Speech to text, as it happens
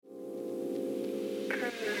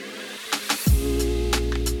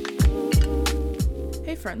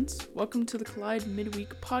Hey friends, welcome to the Collide Midweek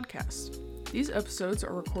Podcast. These episodes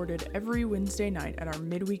are recorded every Wednesday night at our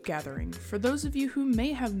midweek gathering for those of you who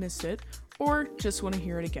may have missed it or just want to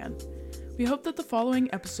hear it again. We hope that the following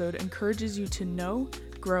episode encourages you to know,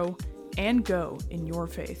 grow, and go in your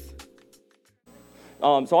faith.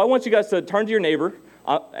 So I want you guys to turn to your neighbor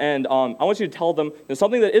and I want you to tell them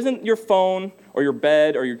something that isn't your phone or your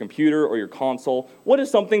bed or your computer or your console. What is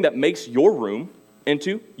something that makes your room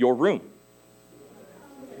into your room?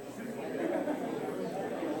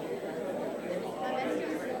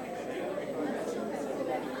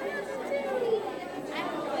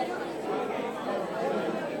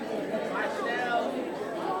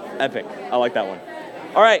 Epic. I like that one.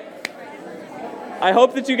 All right. I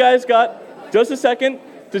hope that you guys got just a second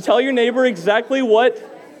to tell your neighbor exactly what.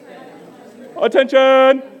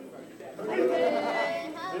 Attention!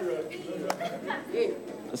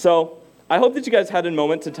 So, I hope that you guys had a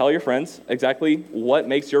moment to tell your friends exactly what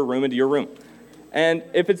makes your room into your room. And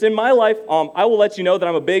if it's in my life, I will let you know that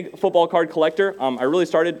I'm a big football card collector. I really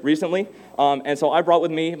started recently. And so I brought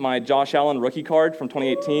with me my Josh Allen rookie card from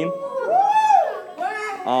 2018.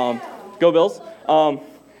 Go Bills.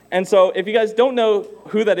 And so if you guys don't know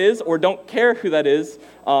who that is or don't care who that is,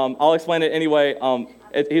 I'll explain it anyway.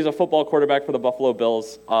 He's a football quarterback for the Buffalo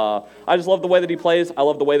Bills. I just love the way that he plays. I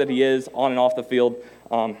love the way that he is on and off the field.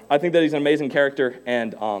 I think that he's an amazing character,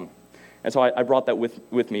 and so I brought that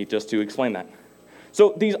with me just to explain that.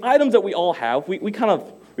 So these items that we all have, we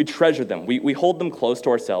treasure them. We hold them close to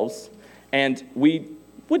ourselves, and we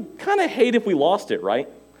would kind of hate if we lost it, right?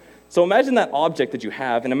 So imagine that object that you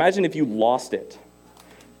have, and imagine if you lost it.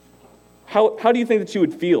 How do you think that you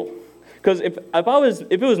would feel? Because if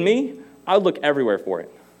it was me, I would look everywhere for it.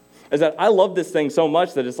 Is that I love this thing so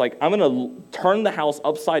much that it's like I'm going to turn the house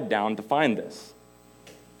upside down to find this.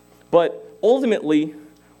 But ultimately,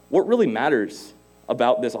 what really matters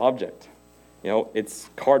about this object, it's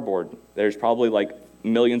cardboard. There's probably like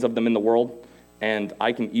millions of them in the world, and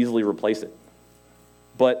I can easily replace it.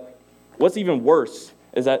 But what's even worse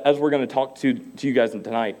is that, as we're going to talk to you guys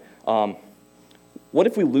tonight, what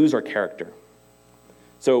if we lose our character?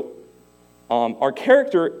 So, our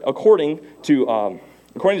character, according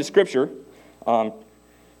to Scripture,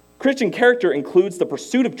 Christian character includes the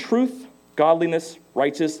pursuit of truth, godliness,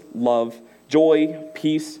 righteousness, love, joy,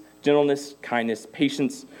 peace, gentleness, kindness,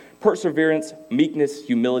 patience, perseverance, meekness,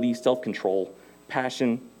 humility, self-control,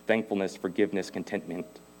 passion, thankfulness, forgiveness, contentment,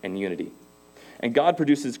 and unity. And God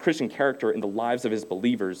produces Christian character in the lives of his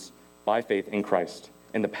believers by faith in Christ,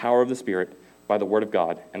 in the power of the Spirit, by the Word of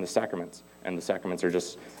God, and the sacraments. And the sacraments are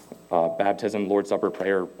just baptism, Lord's Supper,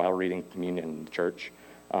 prayer, Bible reading, communion, and church.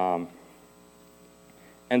 And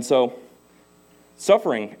so,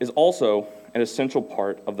 suffering is also an essential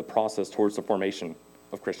part of the process towards the formation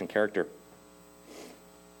of Christian character.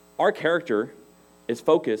 Our character is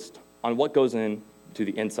focused on what goes into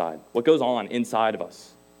the inside, what goes on inside of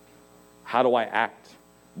us. How do I act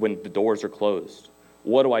when the doors are closed?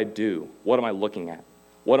 What do I do? What am I looking at?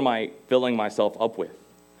 What am I filling myself up with?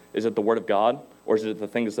 Is it the Word of God, or is it the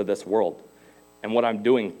things of this world? And what I'm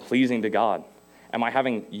doing pleasing to God? Am I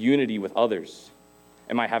having unity with others?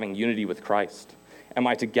 Am I having unity with Christ? Am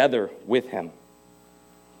I together with him?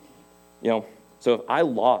 So if I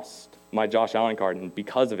lost my Josh Allen card, and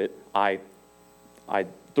because of it, I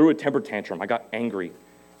threw a temper tantrum, I got angry,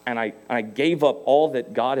 and I gave up all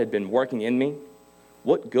that God had been working in me,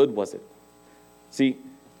 what good was it? See,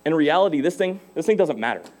 in reality, this thing doesn't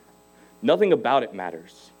matter. Nothing about it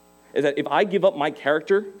matters. Is that if I give up my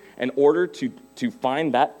character in order to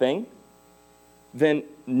find that thing, then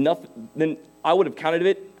I would have counted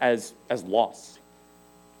it as loss.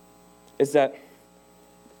 Is that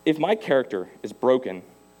if my character is broken,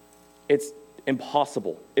 it's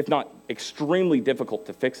impossible, if not extremely difficult,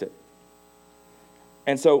 to fix it.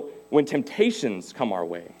 And so when temptations come our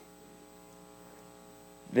way,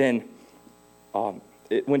 then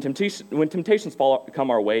when temptations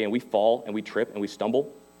come our way and we fall and we trip and we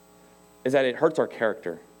stumble, is that it hurts our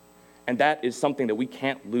character. And that is something that we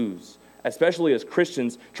can't lose, especially as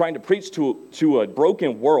Christians trying to preach to a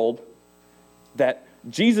broken world that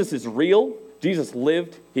Jesus is real, Jesus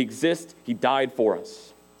lived, he exists, he died for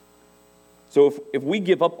us. So if we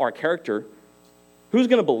give up our character, who's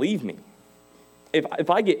going to believe me? If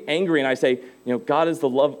I get angry and I say, God is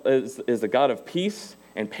the God of peace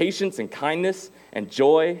and patience and kindness and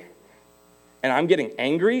joy, and I'm getting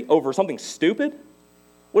angry over something stupid,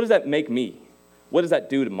 what does that make me? What does that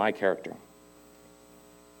do to my character?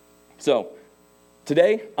 So,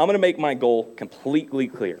 today, I'm going to make my goal completely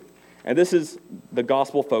clear. And this is the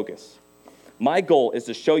gospel focus. My goal is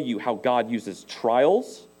to show you how God uses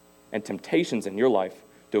trials and temptations in your life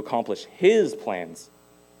to accomplish his plans,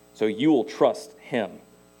 so you will trust him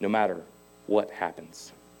no matter what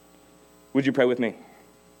happens. Would you pray with me?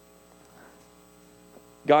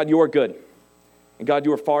 God, you are good. And God,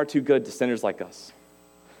 you are far too good to sinners like us.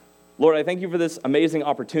 Lord, I thank you for this amazing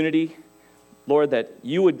opportunity, Lord, that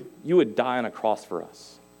you would die on a cross for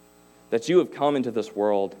us, that you have come into this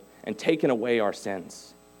world and taken away our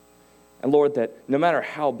sins. And Lord, that no matter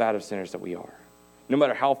how bad of sinners that we are, no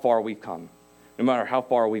matter how far we've come, no matter how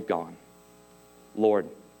far we've gone, Lord,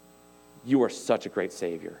 you are such a great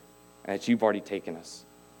Savior, and that you've already taken us.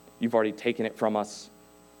 You've already taken it from us,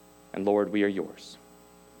 and Lord, we are yours.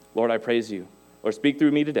 Lord, I praise you. Lord, speak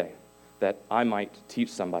through me today, that I might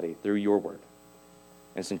teach somebody through your word.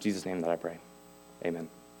 And it's in Jesus' name that I pray. Amen.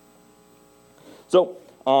 So,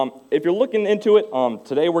 if you're looking into it,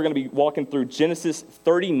 today we're going to be walking through Genesis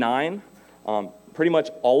 39, pretty much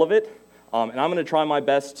all of it. And I'm going to try my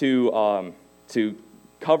best to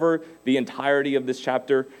cover the entirety of this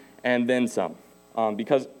chapter and then some.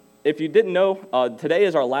 Because if you didn't know, today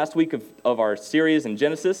is our last week of our series in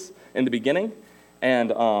Genesis in the beginning.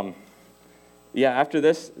 And after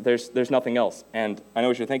this, there's nothing else. And I know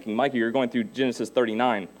what you're thinking, Mikey, you're going through Genesis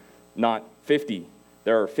 39, not 50.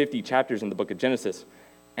 There are 50 chapters in the book of Genesis.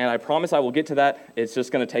 And I promise I will get to that. It's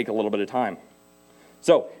just going to take a little bit of time.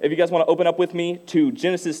 So if you guys want to open up with me to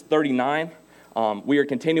Genesis 39, we are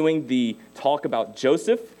continuing the talk about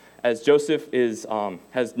Joseph, as Joseph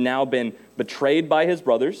has now been betrayed by his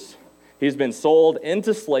brothers. He's been sold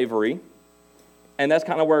into slavery, and that's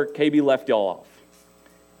kind of where KB left y'all off.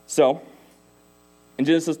 So, in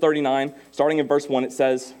Genesis 39, starting in verse 1, it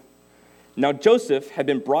says, "Now Joseph had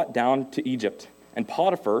been brought down to Egypt, and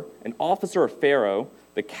Potiphar, an officer of Pharaoh,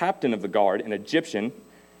 the captain of the guard, an Egyptian,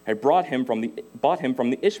 had bought him from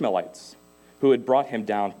the Ishmaelites, who had brought him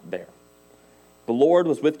down there. The Lord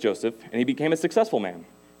was with Joseph, and he became a successful man,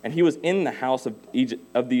 and he was in the house of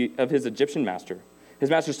his Egyptian master. His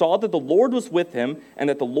master saw that the Lord was with him, and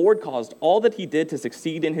that the Lord caused all that he did to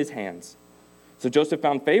succeed in his hands. So Joseph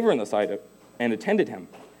found favor in the sight of, and attended him,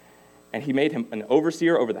 and he made him an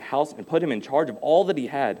overseer over the house, and put him in charge of all that he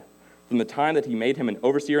had. From the time that he made him an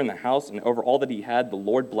overseer in the house and over all that he had, the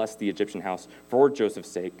Lord blessed the Egyptian house for Joseph's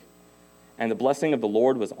sake. And the blessing of the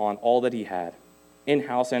Lord was on all that he had, in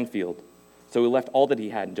house and field. So he left all that he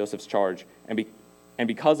had in Joseph's charge, and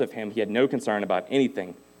because of him, he had no concern about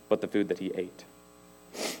anything but the food that he ate."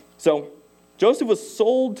 So Joseph was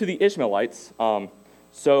sold to the Ishmaelites.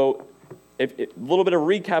 So a little bit of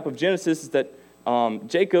recap of Genesis is that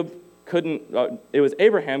Jacob couldn't. It was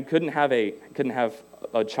Abraham couldn't have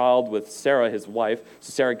a child with Sarah, his wife.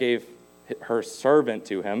 So Sarah gave her servant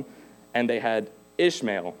to him, and they had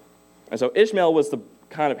Ishmael. And so Ishmael was the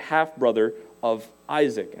kind of half-brother of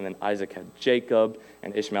Isaac, and then Isaac had Jacob,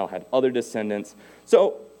 and Ishmael had other descendants.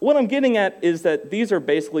 So what I'm getting at is that these are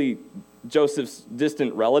basically Joseph's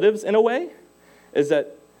distant relatives in a way, is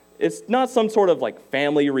that it's not some sort of like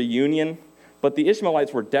family reunion, but the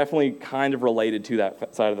Ishmaelites were definitely kind of related to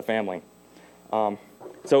that side of the family.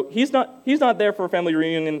 So he's not there for a family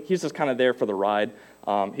reunion. He's just kind of there for the ride.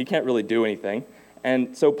 He can't really do anything.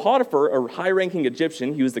 And so Potiphar, a high-ranking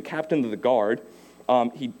Egyptian, he was the captain of the guard.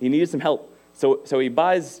 He needed some help. So he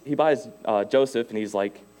buys Joseph, and he's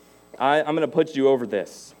like, I'm going to put you over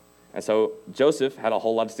this. And so Joseph had a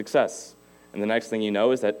whole lot of success. And the next thing you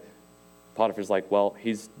know is that Potiphar's like, well,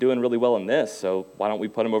 he's doing really well in this, so why don't we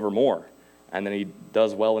put him over more? And then he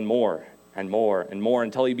does well in more and more and more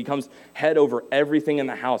until he becomes head over everything in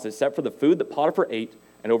the house except for the food that Potiphar ate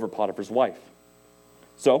and over Potiphar's wife.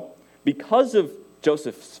 So because of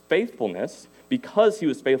Joseph's faithfulness, because he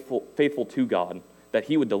was faithful to God, that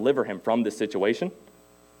he would deliver him from this situation,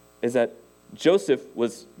 is that Joseph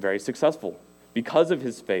was very successful. Because of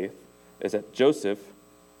his faith, is that Joseph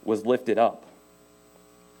was lifted up.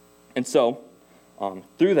 And so,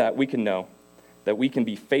 through that, we can know that we can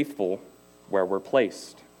be faithful where we're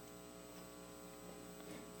placed.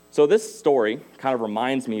 So this story kind of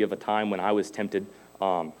reminds me of a time when I was tempted.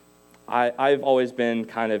 I've always been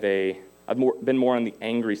I've been more on the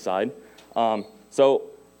angry side. So,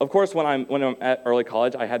 of course, when I'm at early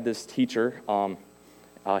college, I had this teacher.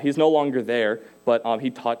 He's no longer there, but he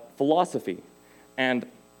taught philosophy. And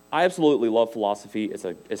I absolutely love philosophy.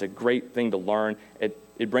 It's a great thing to learn.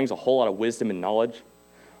 It brings a whole lot of wisdom and knowledge.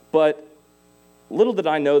 But little did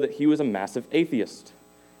I know that he was a massive atheist.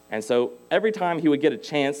 And so every time he would get a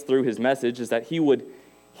chance through his message is that he would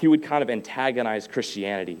kind of antagonize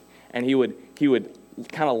Christianity. And he would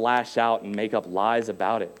kind of lash out and make up lies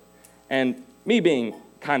about it. And me being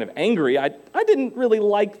kind of angry. I didn't really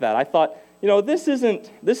like that. I thought, this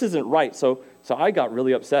isn't right. So I got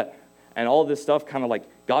really upset. And all this stuff kind of like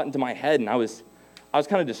got into my head, and I was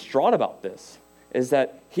kind of distraught about this. Is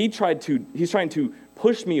that he's trying to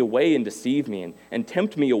push me away and deceive me and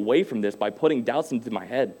tempt me away from this by putting doubts into my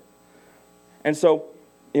head. And so,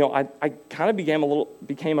 I kind of became a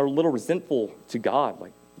little resentful to God.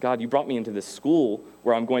 Like, God, you brought me into this school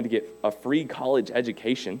where I'm going to get a free college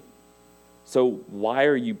education. So why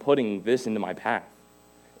are you putting this into my path?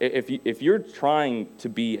 If you're trying to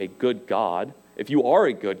be a good God, if you are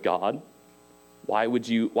a good God, why would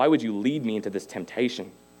you lead me into this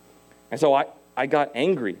temptation? And so I got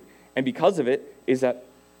angry, and because of it is that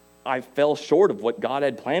I fell short of what God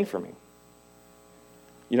had planned for me.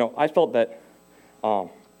 I felt that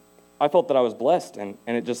I was blessed, and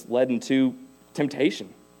it just led into temptation.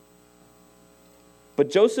 But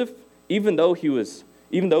Joseph, even though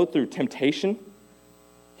through temptation,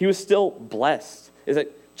 he was still blessed. Is that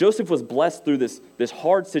Joseph was blessed through this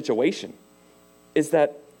hard situation. Is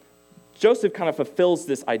that Joseph kind of fulfills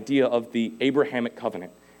this idea of the Abrahamic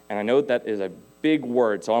covenant. And I know that is a big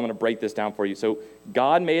word, so I'm going to break this down for you. So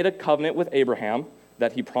God made a covenant with Abraham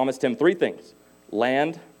that he promised him 3 things: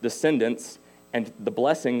 land, descendants, and the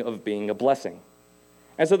blessing of being a blessing.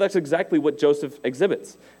 And so that's exactly what Joseph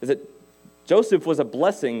exhibits, is that Joseph was a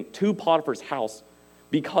blessing to Potiphar's house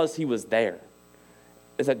because he was there.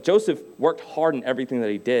 Is that Joseph worked hard in everything that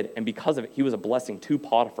he did, and because of it, he was a blessing to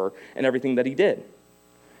Potiphar in everything that he did.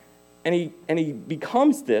 And he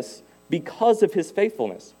becomes this because of his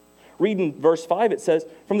faithfulness. Read in verse 5, it says,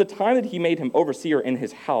 "From the time that he made him overseer in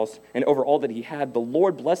his house and over all that he had, the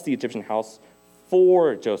Lord blessed the Egyptian house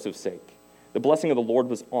for Joseph's sake. The blessing of the Lord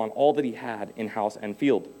was on all that he had in house and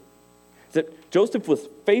field." That Joseph was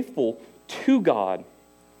faithful to God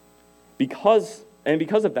because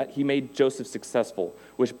of that, he made Joseph successful,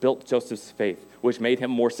 which built Joseph's faith, which made him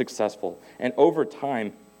more successful. And over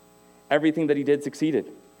time, everything that he did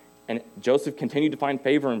succeeded. And Joseph continued to find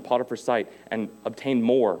favor in Potiphar's sight and obtain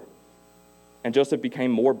more. And Joseph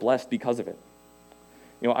became more blessed because of it.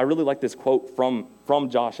 I really like this quote from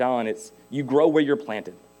Josh Allen. It's, "You grow where you're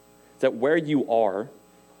planted." It's that where you are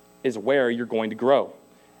is where you're going to grow.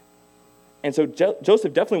 And so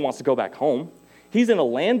Joseph definitely wants to go back home. He's in a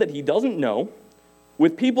land that he doesn't know,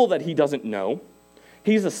 with people that he doesn't know.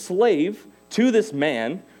 He's a slave to this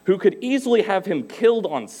man who could easily have him killed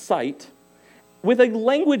on sight with a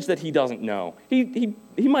language that he doesn't know. He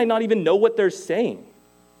might not even know what they're saying.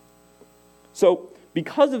 So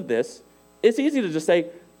because of this, it's easy to just say,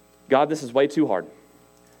 "God, this is way too hard.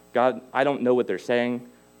 God, I don't know what they're saying.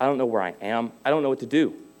 I don't know where I am. I don't know what to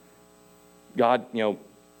do. God,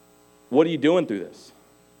 what are you doing through this?"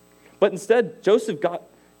 But instead, Joseph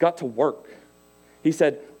got to work. He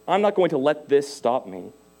said, "I'm not going to let this stop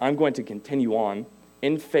me. I'm going to continue on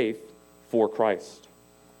in faith for Christ."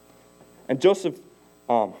 And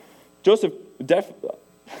I'm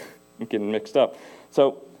getting mixed up.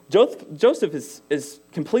 So Joseph is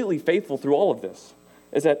completely faithful through all of this.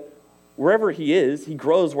 Is that wherever he is, he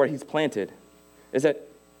grows where he's planted. Is that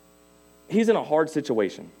he's in a hard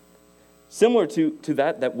situation, similar to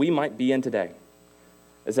that we might be in today.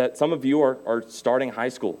 Is that some of you are starting high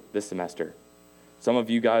school this semester. Some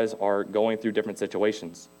of you guys are going through different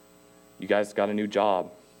situations. You guys got a new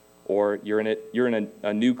job, or you're in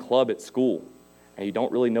a new club at school, and you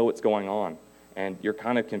don't really know what's going on, and you're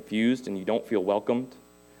kind of confused, and you don't feel welcomed,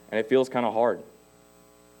 and it feels kind of hard.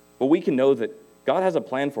 But we can know that God has a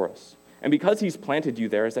plan for us, and because he's planted you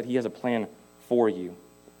there, is that he has a plan for you.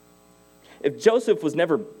 If Joseph was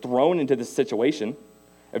never thrown into this situation,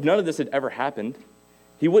 if none of this had ever happened,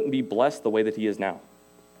 he wouldn't be blessed the way that he is now.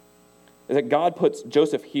 Is that God puts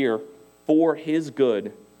Joseph here for his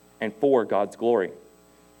good and for God's glory.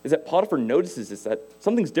 Is that Potiphar notices is that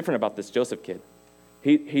something's different about this Joseph kid.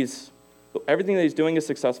 He's everything that he's doing is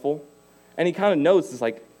successful, and he kind of knows it's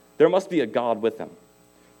like there must be a God with him.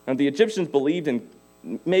 And the Egyptians believed in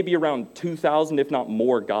maybe around 2,000, if not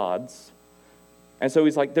more, gods. And so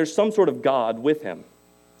he's like, there's some sort of God with him.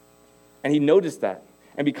 And he noticed that.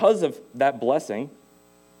 And because of that blessing,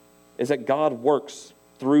 is that God works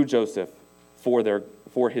through Joseph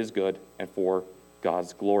for his good and for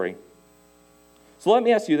God's glory. So let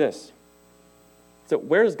me ask you this. So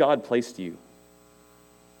where has God placed you?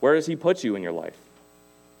 Where has he put you in your life?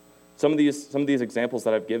 Some of these examples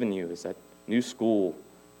that I've given you is that new school,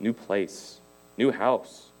 new place, new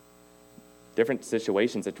house, different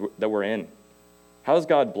situations that we're in. How has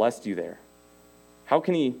God blessed you there? How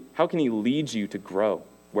can he lead you to grow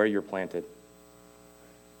where you're planted?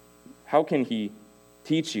 How can he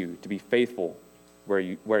teach you to be faithful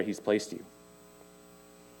where he's placed you?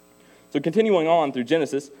 So continuing on through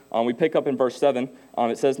Genesis, we pick up in verse 7.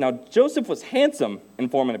 It says, "Now Joseph was handsome in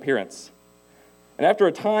form and appearance. And after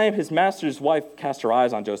a time, his master's wife cast her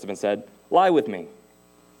eyes on Joseph and said, 'Lie with me.'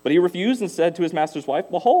 But he refused and said to his master's wife,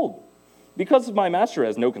 'Behold, because my master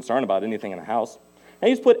has no concern about anything in the house, and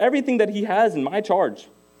he's put everything that he has in my charge.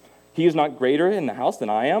 He is not greater in the house than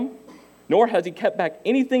I am, nor has he kept back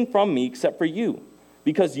anything from me except for you,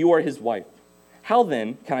 because you are his wife. How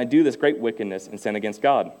then can I do this great wickedness and sin against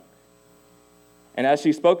God?' And as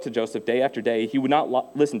she spoke to Joseph day after day, he would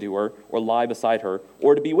not listen to her or lie beside her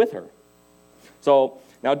or to be with her." So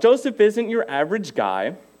now Joseph isn't your average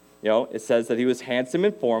guy. It says that he was handsome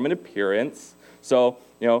in form and appearance. So,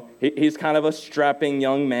 he's kind of a strapping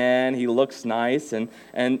young man. He looks nice. And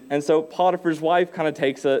so Potiphar's wife kind of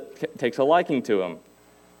takes a liking to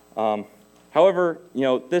him. However,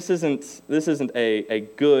 this isn't a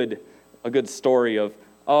good story of,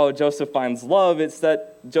 oh, Joseph finds love. It's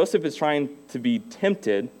that Joseph is trying to be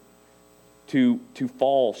tempted to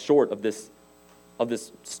fall short of this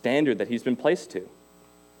standard that he's been placed to.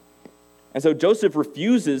 And so Joseph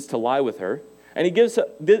refuses to lie with her, and he gives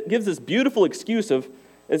this beautiful excuse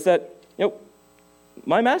is that,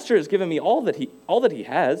 my master has given me all that he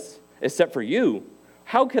has, except for you.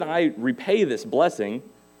 How can I repay this blessing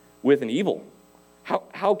with an evil?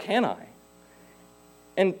 How can I?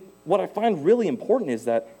 And what I find really important is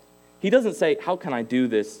that he doesn't say, how can I do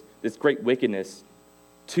this great wickedness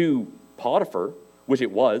to Potiphar, which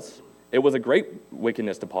it was. It was a great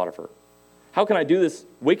wickedness to Potiphar. How can I do this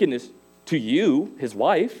wickedness to you, his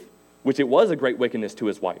wife, which it was a great wickedness to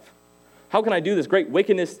his wife? How can I do this great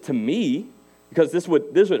wickedness to me, because this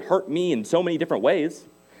would hurt me in so many different ways?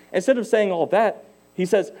 Instead of saying all that, he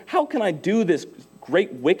says, how can I do this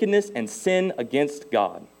great wickedness and sin against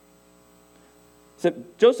God? So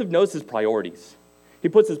Joseph knows his priorities. He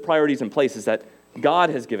puts his priorities in place is that God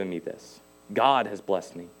has given me this. God has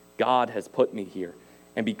blessed me. God has put me here.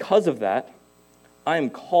 And because of that, I am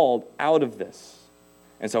called out of this.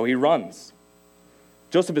 And so he runs.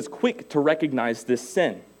 Joseph is quick to recognize this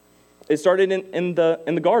sin. It started in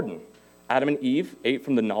the garden. Adam and Eve ate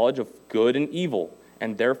from the knowledge of good and evil,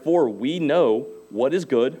 and therefore we know what is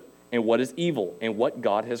good and what is evil and what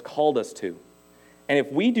God has called us to. And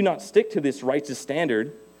if we do not stick to this righteous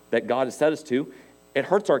standard that God has set us to, it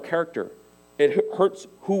hurts our character. It hurts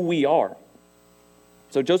who we are.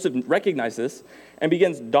 So Joseph recognizes this and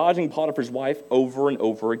begins dodging Potiphar's wife over and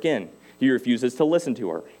over again. He refuses to listen to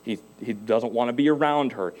her. He doesn't want to be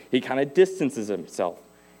around her. He kind of distances himself.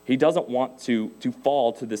 He doesn't want to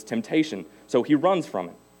fall to this temptation, so he runs from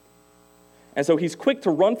it. And so he's quick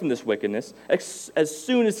to run from this wickedness as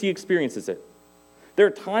soon as he experiences it. There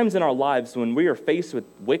are times in our lives when we are faced with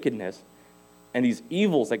wickedness and these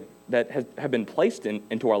evils that have been placed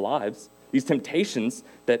into our lives, these temptations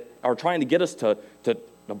that are trying to get us to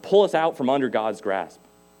pull us out from under God's grasp.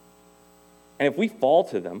 And if we fall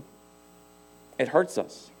to them, it hurts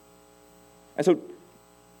us. And so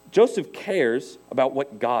Joseph cares about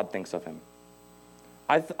what God thinks of him.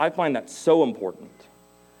 I find that so important.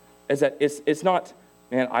 Is that it's not,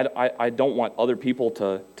 man, I don't want other people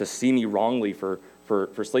to see me wrongly for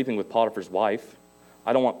sleeping with Potiphar's wife.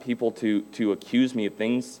 I don't want people to accuse me of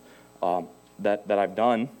things that I've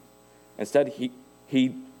done. Instead,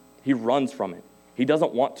 he runs from it. He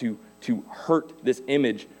doesn't want to hurt this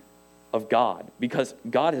image of God because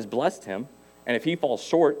God has blessed him, and if he falls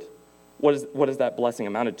short, what is that blessing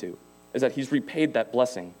amounted to? Is that he's repaid that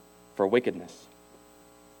blessing for wickedness.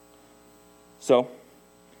 So,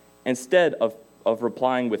 instead of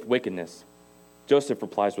replying with wickedness, Joseph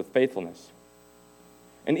replies with faithfulness.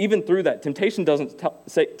 And even through that, temptation doesn't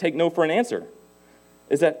take no for an answer.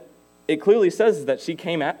 Is that it clearly says that she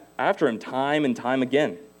came after him time and time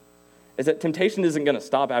again. Is that temptation isn't going to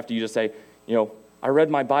stop after you just say, I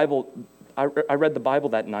read my Bible, I read the Bible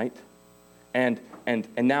that night, and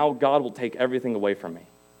now God will take everything away from me.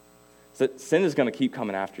 So sin is going to keep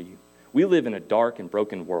coming after you. We live in a dark and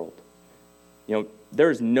broken world.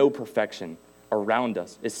 There is no perfection around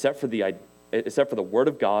us except for the Word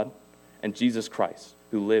of God and Jesus Christ,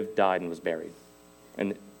 who lived, died, and was buried.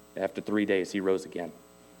 And after 3 days, he rose again.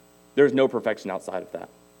 There is no perfection outside of that.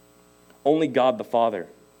 Only God the Father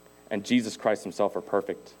and Jesus Christ himself are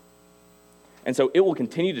perfect. And so it will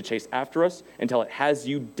continue to chase after us until it has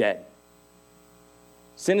you dead.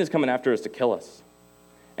 Sin is coming after us to kill us.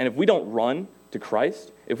 And if we don't run to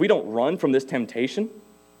Christ, if we don't run from this temptation,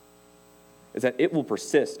 is that it will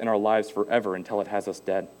persist in our lives forever until it has us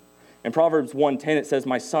dead. In Proverbs 1:10, it says,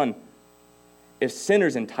 "My son, if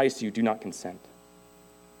sinners entice you, do not consent."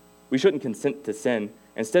 We shouldn't consent to sin.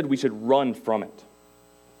 Instead, we should run from it.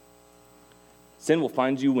 Sin will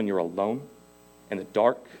find you when you're alone, in the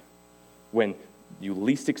dark, when you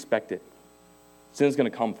least expect it. Sin's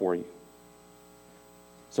going to come for you.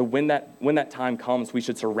 So when that time comes, we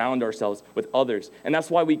should surround ourselves with others. And that's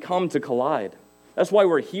why we come to Collide. That's why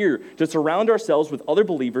we're here, to surround ourselves with other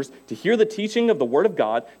believers, to hear the teaching of the Word of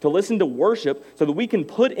God, to listen to worship, so that we can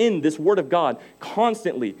put in this Word of God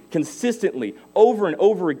constantly, consistently, over and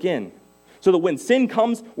over again, so that when sin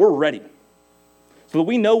comes, we're ready. So that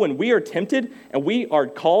we know when we are tempted and we are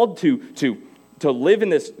called to live in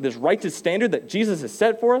this righteous standard that Jesus has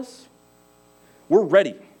set for us, we're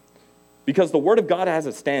ready. Because the Word of God has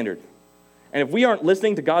a standard. And if we aren't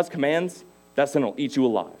listening to God's commands, that sin will eat you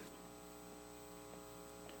alive.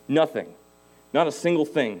 Nothing, not a single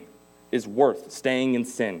thing, is worth staying in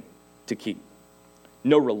sin to keep.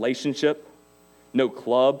 No relationship, no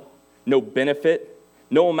club, no benefit,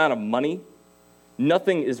 no amount of money.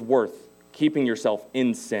 Nothing is worth keeping yourself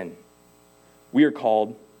in sin. We are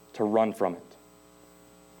called to run from it.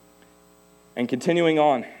 And continuing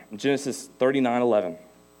on, Genesis 39:11.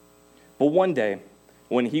 But one day,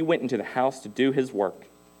 when he went into the house to do his work,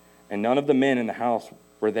 and none of the men in the house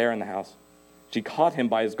were there in the house, she caught him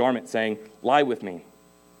by his garment, saying, "Lie with me."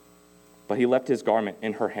 But he left his garment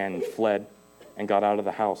in her hand and fled and got out of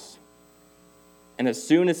the house. And as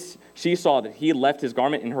soon as she saw that he had left his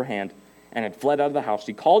garment in her hand and had fled out of the house,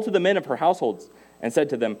 she called to the men of her households and said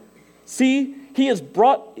to them, "See, he has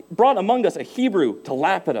brought among us a Hebrew to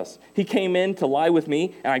laugh at us. He came in to lie with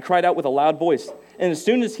me, and I cried out with a loud voice. And as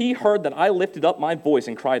soon as he heard that I lifted up my voice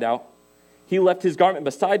and cried out, he left his garment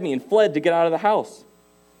beside me and fled to get out of the house."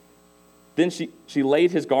 Then she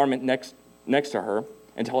laid his garment next to her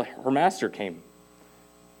until her master came.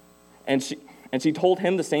 And she told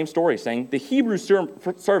him the same story, saying, "The Hebrew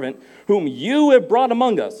servant whom you have brought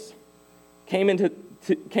among us came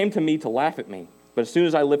to me to laugh at me. But as soon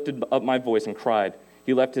as I lifted up my voice and cried,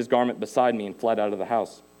 he left his garment beside me and fled out of the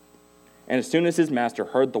house. And as soon as his master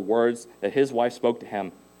heard the words that his wife spoke to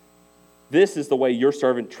him, 'This is the way your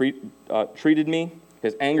servant treated me,'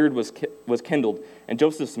 his anger was kindled. And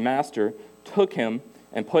Joseph's master took him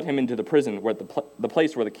and put him into the prison, where the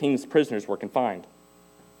place where the king's prisoners were confined."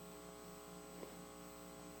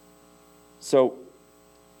 So,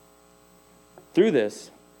 through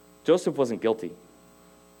this, Joseph wasn't guilty.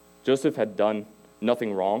 Joseph had done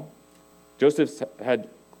nothing wrong. Joseph had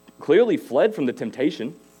clearly fled from the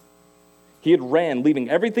temptation. He had ran, leaving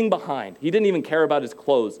everything behind. He didn't even care about his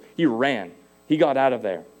clothes. He ran. He got out of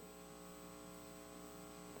there.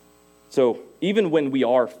 So even when we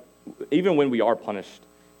are punished,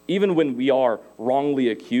 even when we are wrongly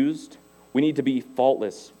accused, we need to be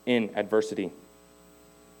faultless in adversity.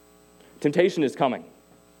 Temptation is coming.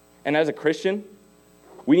 And as a Christian,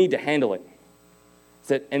 we need to handle it.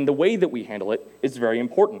 And the way that we handle it is very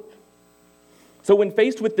important. So when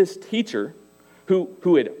faced with this teacher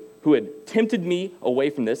who had tempted me away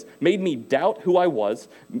from this, made me doubt who I was,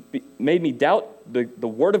 made me doubt the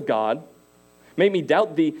Word of God, made me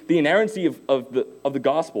doubt the inerrancy of the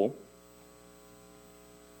gospel,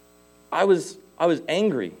 I was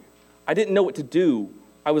angry. I didn't know what to do.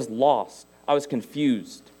 I was lost. I was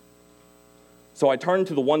confused. So I turned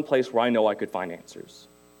to the one place where I know I could find answers.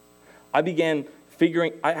 I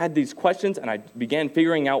had these questions, and I began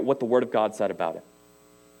figuring out what the Word of God said about it.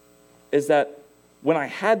 Is that when I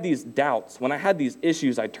had these doubts, when I had these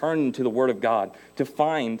issues, I turned to the Word of God to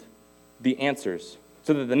find the answers,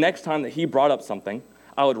 so that the next time that he brought up something,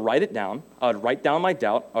 I would write it down, I would write down my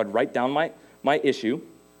doubt, I would write down my issue,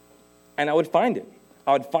 and I would find it.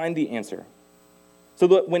 I would find the answer. So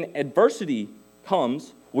that when adversity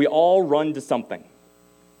comes, we all run to something.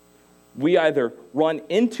 We either run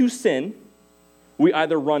into sin, we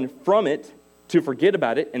either run from it to forget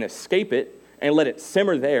about it and escape it and let it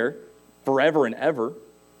simmer there forever and ever,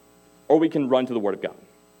 or we can run to the Word of God.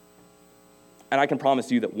 And I can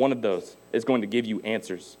promise you that one of those is going to give you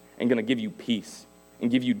answers and going to give you peace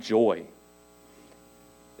and give you joy.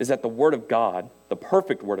 Is that the Word of God, the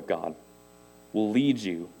perfect Word of God, will lead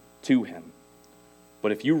you to Him.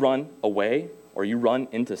 But if you run away or you run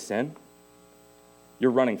into sin,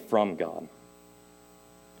 you're running from God.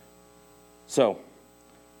 So,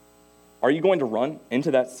 are you going to run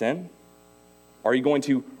into that sin? Are you going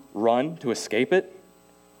to run to escape it?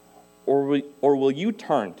 Or will you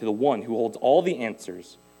turn to the one who holds all the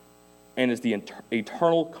answers and is the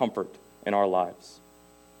eternal comfort in our lives?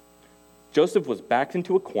 Joseph was backed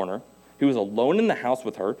into a corner. He was alone in the house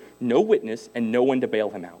with her, no witness and no one to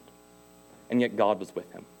bail him out. And yet God was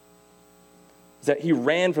with him. It's that he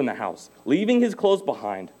ran from the house, leaving his clothes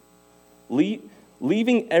behind,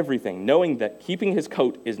 leaving everything, knowing that keeping his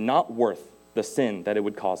coat is not worth the sin that it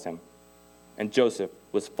would cause him. and Joseph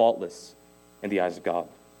was faultless in the eyes of God.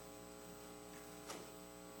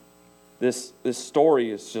 This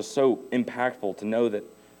story is just so impactful to know that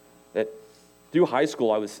through high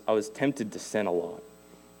school I was tempted to sin a lot,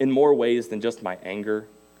 in more ways than just my anger,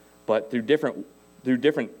 but through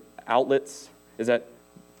different outlets. Is that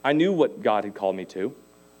I knew what God had called me to.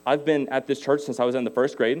 I've been at this church since I was in the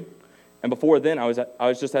first grade, and before then I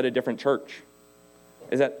was just at a different church.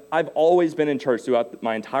 Is that I've always been in church throughout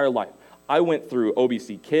my entire life. I went through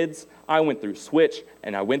OBC Kids, I went through Switch,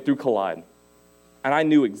 and I went through Collide. And I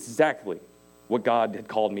knew exactly what God had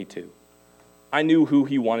called me to. I knew who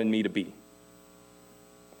he wanted me to be.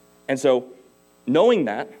 And so, knowing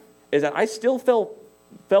that, is that I still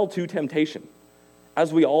fell to temptation,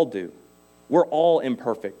 as we all do. We're all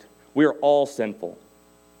imperfect. We are all sinful.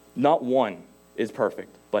 Not one is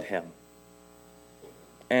perfect but him.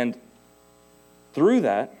 And through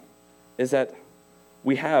that is that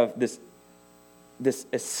we have this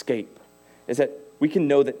escape, is that we can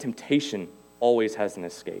know that temptation always has an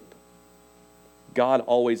escape. God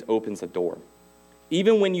always opens a door.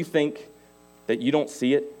 Even when you think that you don't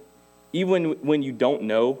see it, even when you don't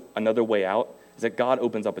know another way out, is that God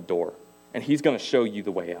opens up a door, and he's going to show you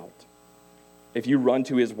the way out. If you run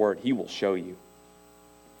to his word, he will show you.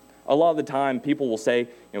 A lot of the time, people will say,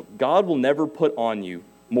 God will never put on you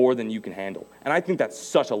more than you can handle. And I think that's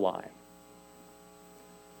such a lie.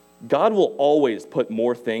 God will always put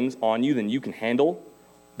more things on you than you can handle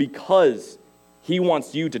because he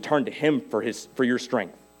wants you to turn to him for your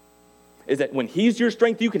strength. Is that when he's your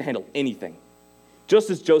strength, you can handle anything. Just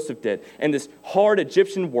as Joseph did. In this hard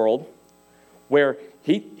Egyptian world where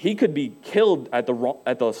he could be killed at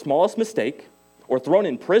the smallest mistake or thrown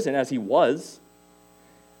in prison as he was,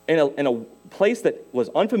 in a place that was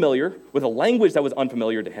unfamiliar, with a language that was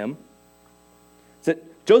unfamiliar to him,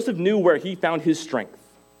 that Joseph knew where he found his strength.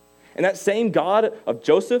 And that same God of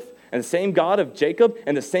Joseph, and the same God of Jacob,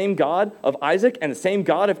 and the same God of Isaac, and the same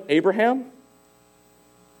God of Abraham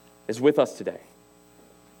is with us today.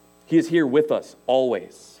 He is here with us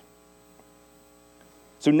always.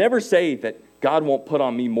 So never say that God won't put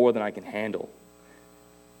on me more than I can handle.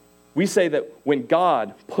 We say that when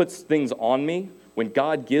God puts things on me, when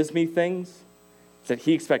God gives me things, that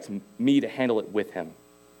he expects me to handle it with him.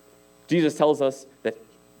 Jesus tells us that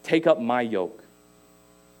take up my yoke,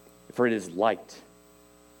 for it is light.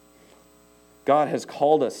 God has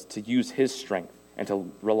called us to use his strength and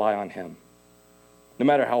to rely on him, no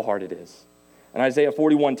matter how hard it is. In Isaiah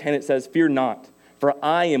 41:10 it says, "Fear not, for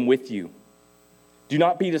I am with you. Do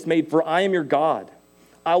not be dismayed, for I am your God.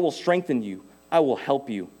 I will strengthen you. I will help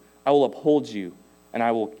you. I will uphold you, and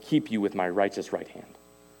I will keep you with my righteous right hand."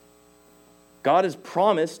 God has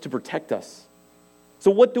promised to protect us.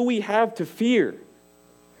 So what do we have to fear?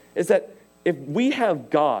 Is that if we have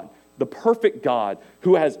God, the perfect God,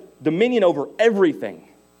 who has dominion over everything,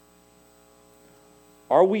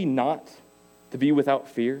 are we not to be without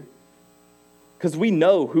fear? Because we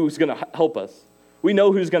know who's going to help us. We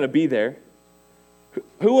know who's going to be there.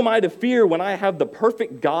 Who am I to fear when I have the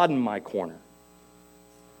perfect God in my corner?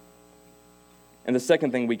 And the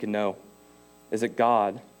second thing we can know is that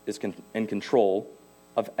God is in control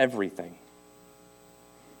of everything.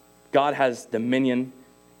 God has dominion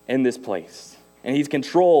in this place. And he's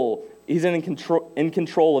in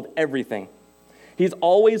control of everything. He's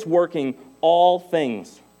always working all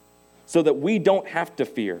things so that we don't have to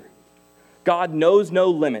fear. God knows no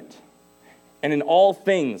limit, and in all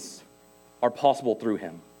things are possible through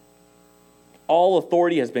him. All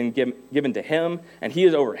authority has been given to him, and he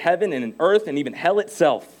is over heaven and earth and even hell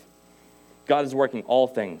itself. God is working all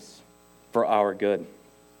things for our good.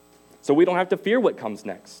 So we don't have to fear what comes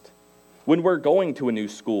next. When we're going to a new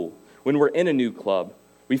school, when we're in a new club,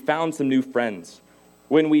 we found some new friends,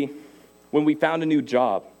 when we found a new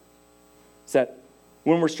job, it's that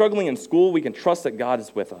when we're struggling in school, we can trust that God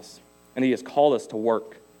is with us, and he has called us to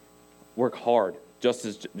work hard, just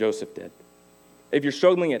as Joseph did. If you're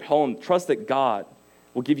struggling at home, trust that God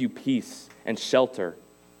will give you peace and shelter,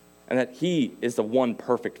 and that he is the one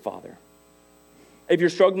perfect Father. If you're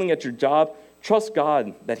struggling at your job, trust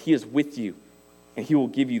God that he is with you, and he will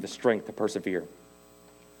give you the strength to persevere.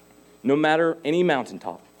 No matter any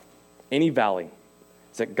mountaintop, any valley,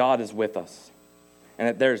 it's that God is with us, and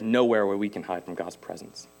that there's nowhere where we can hide from God's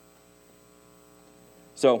presence.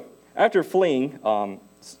 So, after fleeing,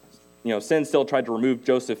 sin still tried to remove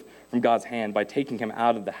Joseph from God's hand by taking him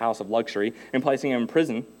out of the house of luxury and placing him in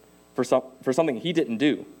prison for something he didn't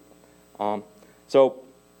do. So,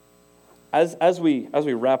 as we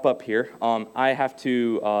wrap up here, I have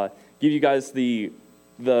to give you guys the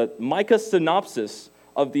Micah synopsis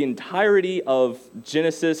of the entirety of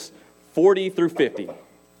Genesis 40 through 50.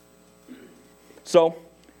 So,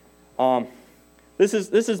 this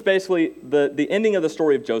is basically the ending of the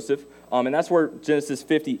story of Joseph, and that's where Genesis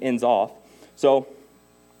 50 ends off. So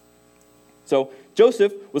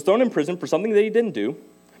Joseph was thrown in prison for something that he didn't do,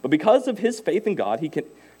 but because of his faith in God,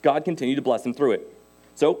 God continued to bless him through it.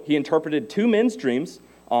 So he interpreted two men's dreams,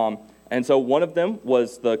 and so one of them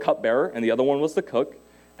was the cupbearer, and the other one was the cook.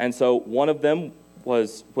 And so one of them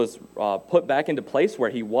was put back into place where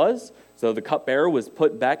he was. So the cupbearer was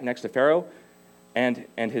put back next to Pharaoh, and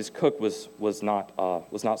his cook was not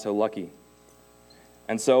so lucky.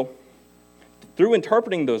 And so, through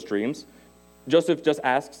interpreting those dreams, Joseph just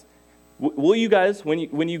asks, "Will you guys,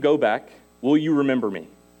 when you go back, will you remember me?"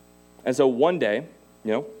 And so one day,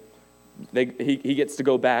 he gets to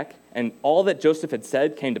go back, and all that Joseph had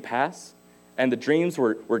said came to pass, and the dreams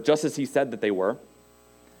were just as he said that they were.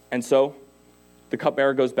 And so the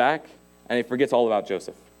cupbearer goes back, and he forgets all about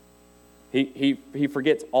Joseph. He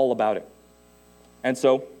forgets all about it. And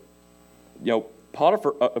so,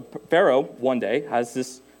 Pharaoh one day has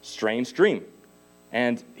this strange dream.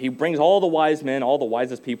 And he brings all the wise men, all the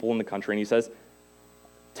wisest people in the country, and he says,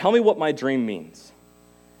 "Tell me what my dream means."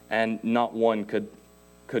 And not one could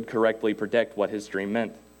correctly predict what his dream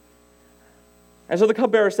meant. And so the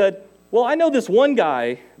cupbearer said, "Well, I know this one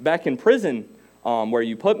guy back in prison where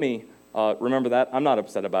you put me. Remember that? I'm not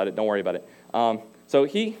upset about it. Don't worry about it." So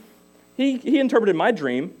he interpreted my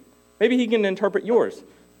dream. Maybe he can interpret yours.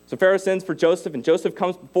 So Pharaoh sends for Joseph, and Joseph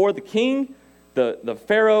comes before the king, the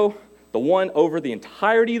Pharaoh, the one over the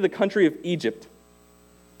entirety of the country of Egypt,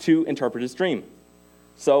 to interpret his dream.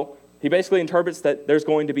 So he basically interprets that there's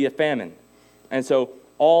going to be a famine. And so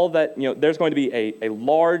there's going to be a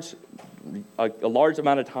large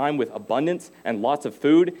amount of time with abundance and lots of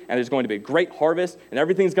food, and there's going to be a great harvest, and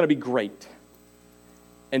everything's going to be great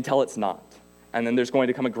until it's not. And then there's going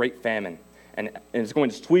to come a great famine, and it's going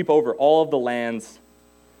to sweep over all of the lands,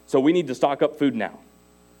 so we need to stock up food now.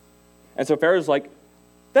 And so Pharaoh's like,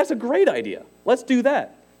 "That's a great idea. Let's do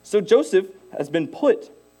that." So Joseph has been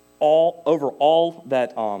put all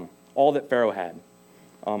that Pharaoh had.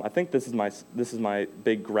 I think this is my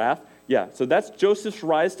big graph. Yeah, so that's Joseph's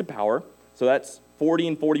rise to power. So that's 40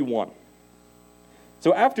 and 41.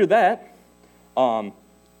 So after that,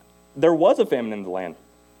 there was a famine in the land.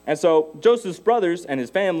 And so Joseph's brothers and his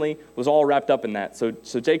family was all wrapped up in that. So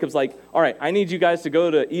Jacob's like, "All right, I need you guys to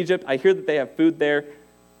go to Egypt. I hear that they have food there.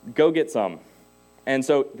 Go get some." And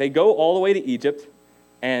so they go all the way to Egypt,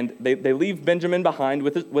 and they leave Benjamin behind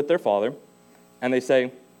with their father, and they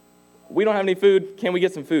say, "We don't have any food. Can we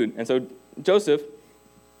get some food?" And so Joseph,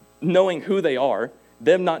 knowing who they are,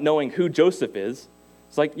 them not knowing who Joseph is,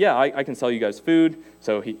 it's like, "Yeah, I can sell you guys food."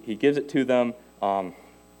 So he gives it to them,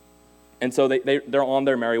 and so they're on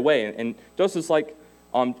their merry way. And Joseph's like,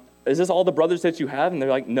 "Is this all the brothers that you have?" And they're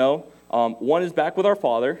like, "No, one is back with our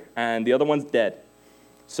father, and the other one's dead."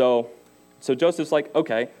 So Joseph's like,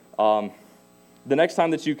 "Okay, the next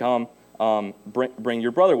time that you come, bring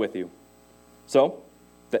your brother with you." So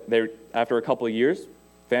after a couple of years,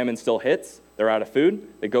 famine still hits. They're out of food.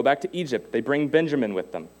 They go back to Egypt. They bring Benjamin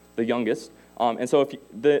with them, the youngest. And so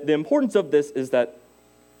the importance of this is that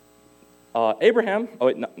not Abraham.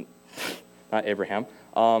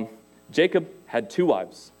 Jacob had two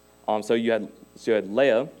wives. So you had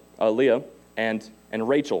Leah and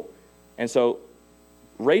Rachel. And so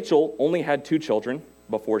Rachel only had two children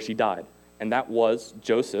before she died, and that was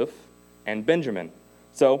Joseph and Benjamin.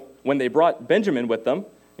 So when they brought Benjamin with them,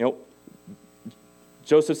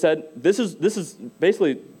 Joseph said, this is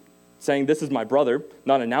basically saying, "This is my brother,"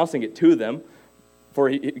 not announcing it to them,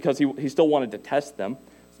 because he still wanted to test them.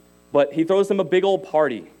 But he throws them a big old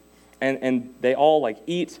party, and they all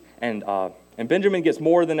eat, and Benjamin gets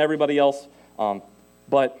more than everybody else.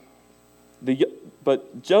 But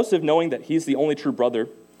Joseph, knowing that he's the only true brother,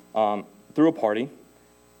 threw a party,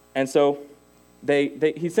 and so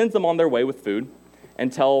he sends them on their way with food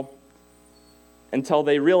until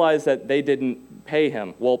they realize that they didn't pay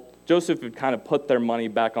him. Well, Joseph had kind of put their money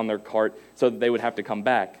back on their cart so that they would have to come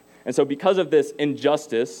back. And so because of this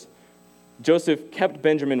injustice, Joseph kept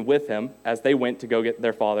Benjamin with him as they went to go get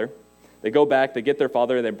their father. They go back, they get their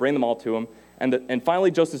father, they bring them all to him. And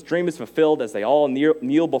finally, Joseph's dream is fulfilled as they all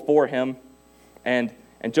kneel before him. And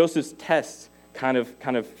Joseph's test kind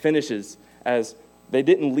of finishes as they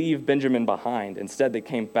didn't leave Benjamin behind. Instead, they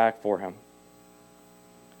came back for him.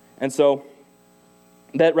 And so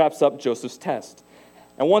that wraps up Joseph's test.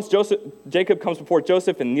 And once Jacob comes before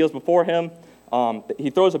Joseph and kneels before him, he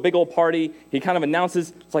throws a big old party. He kind of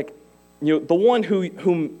announces, it's like, the one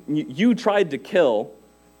whom you tried to kill,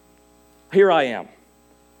 here I am.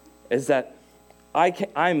 Is that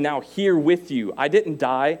I'm now here with you. I didn't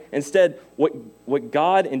die. Instead, what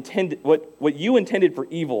God intended, what you intended for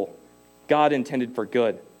evil, God intended for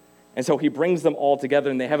good. And so he brings them all together,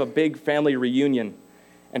 and they have a big family reunion.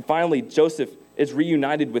 And finally, Joseph is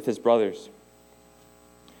reunited with his brothers.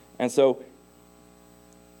 And so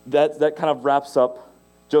that kind of wraps up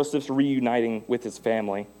Joseph's reuniting with his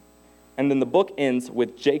family. And then the book ends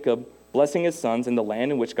with Jacob blessing his sons in the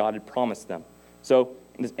land in which God had promised them. So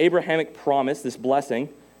this Abrahamic promise, this blessing,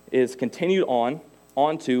 is continued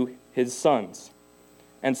on to his sons.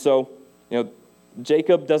 And so,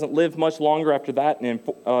 Jacob doesn't live much longer after that, and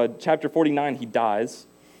in chapter 49, he dies.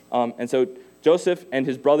 And so Joseph and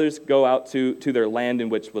his brothers go out to their land in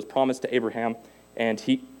which was promised to Abraham, and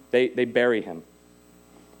they bury him.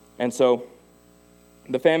 And so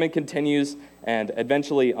the famine continues, and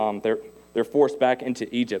eventually they're forced back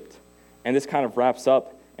into Egypt. And this kind of wraps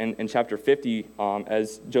up in chapter 50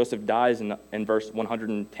 as Joseph dies in verse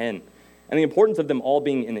 110. And the importance of them all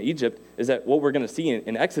being in Egypt is that what we're going to see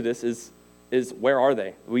in Exodus is where are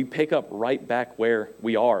they? We pick up right back where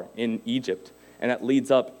we are in Egypt. And that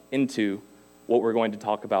leads up into what we're going to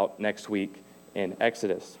talk about next week in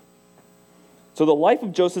Exodus. So the life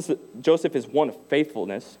of Joseph is one of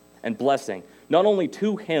faithfulness and blessing, not only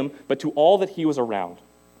to him, but to all that he was around.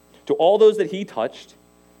 To all those that he touched,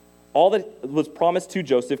 all that was promised to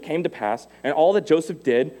Joseph came to pass, and all that Joseph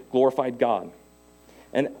did glorified God.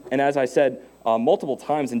 And as I said multiple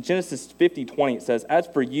times, in Genesis 50:20, it says, "As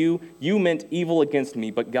for you, you meant evil against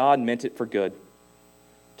me, but God meant it for good,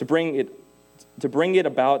 to bring it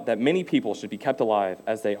about that many people should be kept alive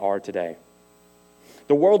as they are today."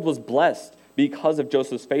 The world was blessed because of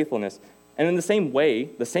Joseph's faithfulness, and in the same way,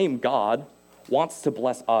 the same God wants to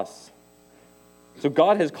bless us. So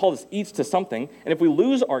God has called us each to something, and if we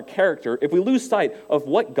lose our character, if we lose sight of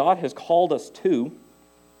what God has called us to,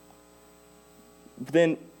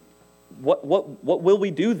 then what will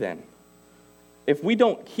we do then? If we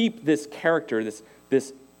don't keep this character,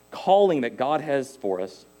 this calling that God has for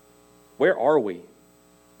us, where are we?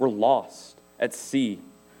 We're lost at sea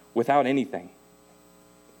without anything.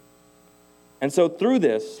 And so through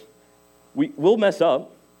this, we'll mess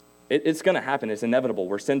up. It's going to happen. It's inevitable.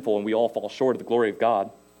 We're sinful, and we all fall short of the glory of God.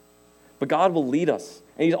 But God will lead us,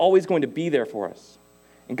 and he's always going to be there for us.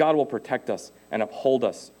 And God will protect us and uphold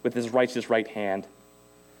us with his righteous right hand.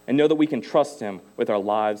 And know that we can trust him with our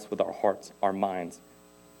lives, with our hearts, our minds.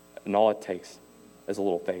 And all it takes is a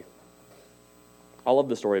little faith. I love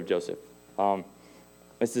the story of Joseph.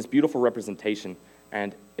 It's this beautiful representation,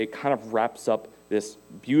 and it kind of wraps up this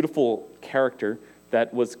beautiful character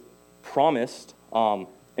that was promised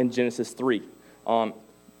in Genesis 3. Now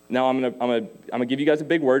I'm gonna give you guys a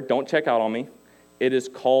big word. Don't check out on me. It is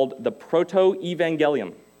called the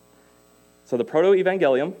proto-evangelium. So the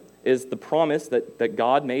proto-evangelium is the promise that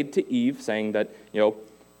God made to Eve, saying that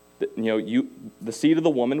the seed of the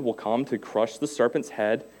woman will come to crush the serpent's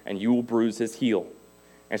head, and you will bruise his heel.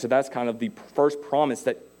 And so that's kind of the first promise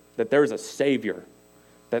that there is a Savior.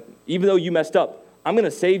 That even though you messed up, I'm going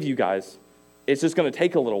to save you guys. It's just going to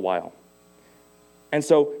take a little while. And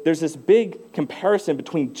so there's this big comparison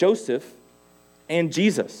between Joseph and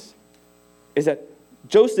Jesus. Is that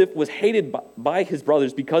Joseph was hated by his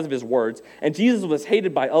brothers because of his words, and Jesus was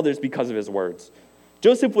hated by others because of his words.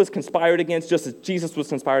 Joseph was conspired against just as Jesus was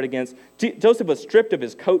conspired against. Joseph was stripped of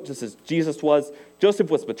his coat just as Jesus was. Joseph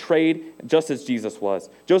was betrayed just as Jesus was.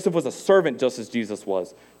 Joseph was a servant just as Jesus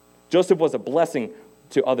was. Joseph was a blessing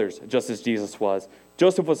to others just as Jesus was.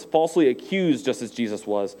 Joseph was falsely accused just as Jesus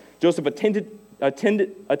was. Joseph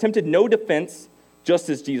attempted no defense just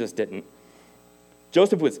as Jesus didn't.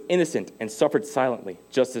 Joseph was innocent and suffered silently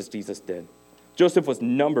just as Jesus did. Joseph was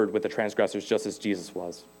numbered with the transgressors just as Jesus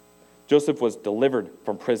was. Joseph was delivered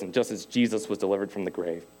from prison just as Jesus was delivered from the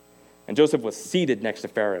grave. And Joseph was seated next to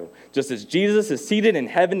Pharaoh, just as Jesus is seated in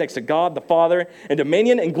heaven next to God the Father, in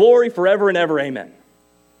dominion and glory forever and ever. Amen.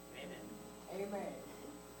 Amen.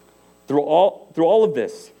 Through all of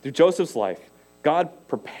this, through Joseph's life, God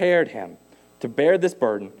prepared him to bear this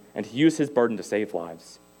burden and to use his burden to save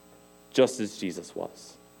lives, just as Jesus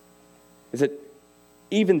was. Is that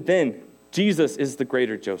even then, Jesus is the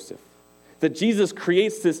greater Joseph. That Jesus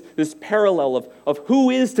creates this parallel of who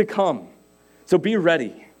is to come. So be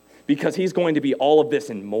ready, because he's going to be all of this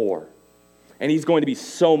and more. And he's going to be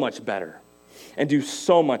so much better and do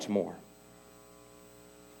so much more.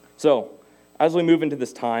 So, as we move into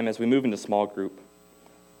this time, as we move into small group,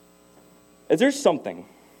 is there something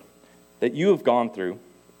that you have gone through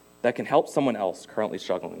that can help someone else currently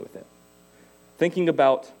struggling with it? Thinking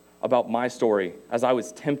about my story, as I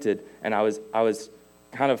was tempted and I was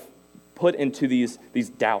kind of put into these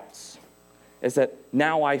doubts. is that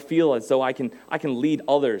now I feel as though I can lead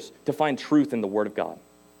others to find truth in the Word of God.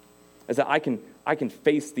 Is that I can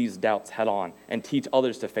face these doubts head on and teach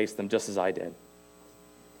others to face them just as I did.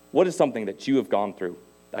 What is something that you have gone through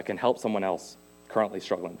that can help someone else currently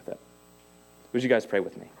struggling with it? Would you guys pray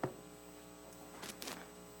with me?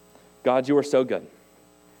 God, you are so good.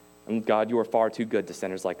 And God, you are far too good to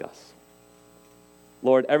sinners like us.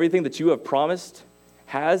 Lord, everything that you have promised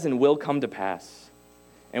has and will come to pass.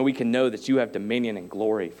 And we can know that you have dominion and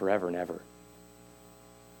glory forever and ever.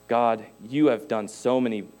 God, you have done so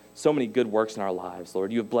many good works in our lives,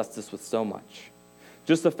 Lord. You have blessed us with so much.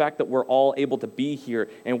 Just the fact that we're all able to be here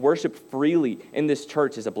and worship freely in this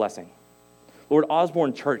church is a blessing. Lord,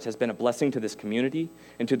 Osborne Church has been a blessing to this community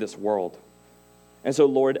and to this world. And so,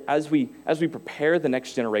 Lord, as we prepare the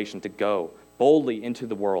next generation to go boldly into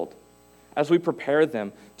the world, as we prepare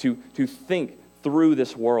them to think through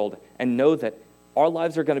this world and know that our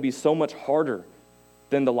lives are going to be so much harder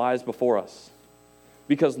than the lives before us.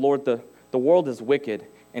 Because, Lord, the world is wicked,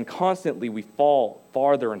 and constantly we fall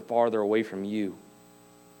farther and farther away from you.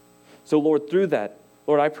 So, Lord, through that,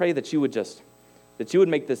 Lord, I pray that you would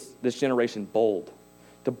make this generation bold,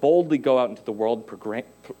 to boldly go out into the world and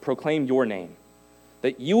proclaim your name,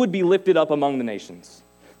 that you would be lifted up among the nations,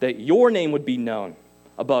 that your name would be known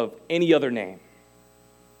above any other name.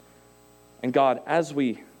 And God, as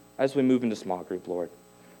we move into small group, Lord,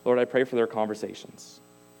 I pray for their conversations.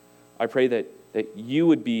 I pray that you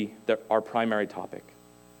would be our primary topic,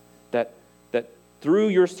 that through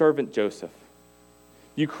your servant Joseph,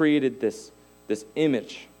 you created this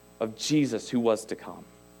image of Jesus who was to come.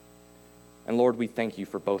 And Lord, we thank you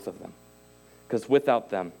for both of them, because without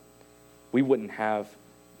them, we wouldn't have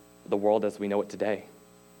the world as we know it today.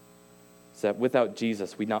 So that without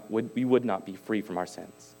Jesus, we would not be free from our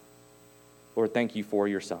sins. Lord, thank you for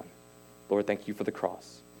your Son. Lord, thank you for the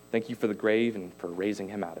cross. Thank you for the grave and for raising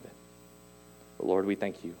him out of it. But Lord, we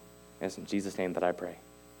thank you. And it's in Jesus' name that I pray.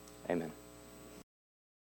 Amen.